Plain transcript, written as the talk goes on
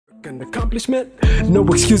An accomplishment, no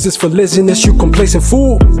excuses for laziness, you complacent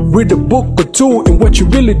fool. Read a book or two in what you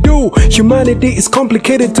really do. Humanity is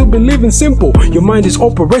complicated to believe in simple. Your mind is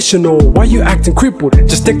operational, why you acting crippled?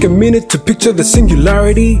 Just take a minute to picture the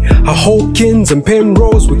singularity. How Hawkins and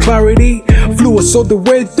Penrose with clarity flew us all the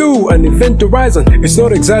way through an event horizon. It's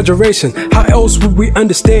not exaggeration, how else would we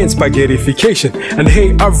understand spaghettification? And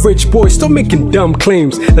hey, average boy, stop making dumb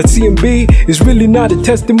claims that CMB is really not a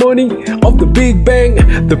testimony of the Big Bang,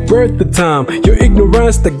 the birth, the time. Your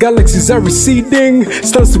ignorance, the galaxies are receding,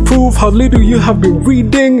 stands to prove how little you have been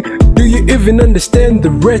reading. Do you even understand the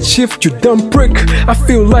redshift, you dumb prick? I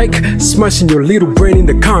feel like smashing your little brain in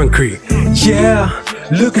the concrete. Yeah,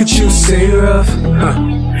 look at you, Seraph.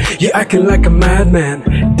 You're acting like a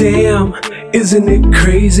madman. Damn, isn't it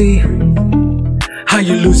crazy how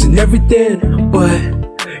you're losing everything, but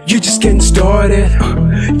you're just getting started.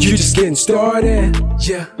 You're just getting started.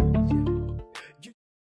 Yeah.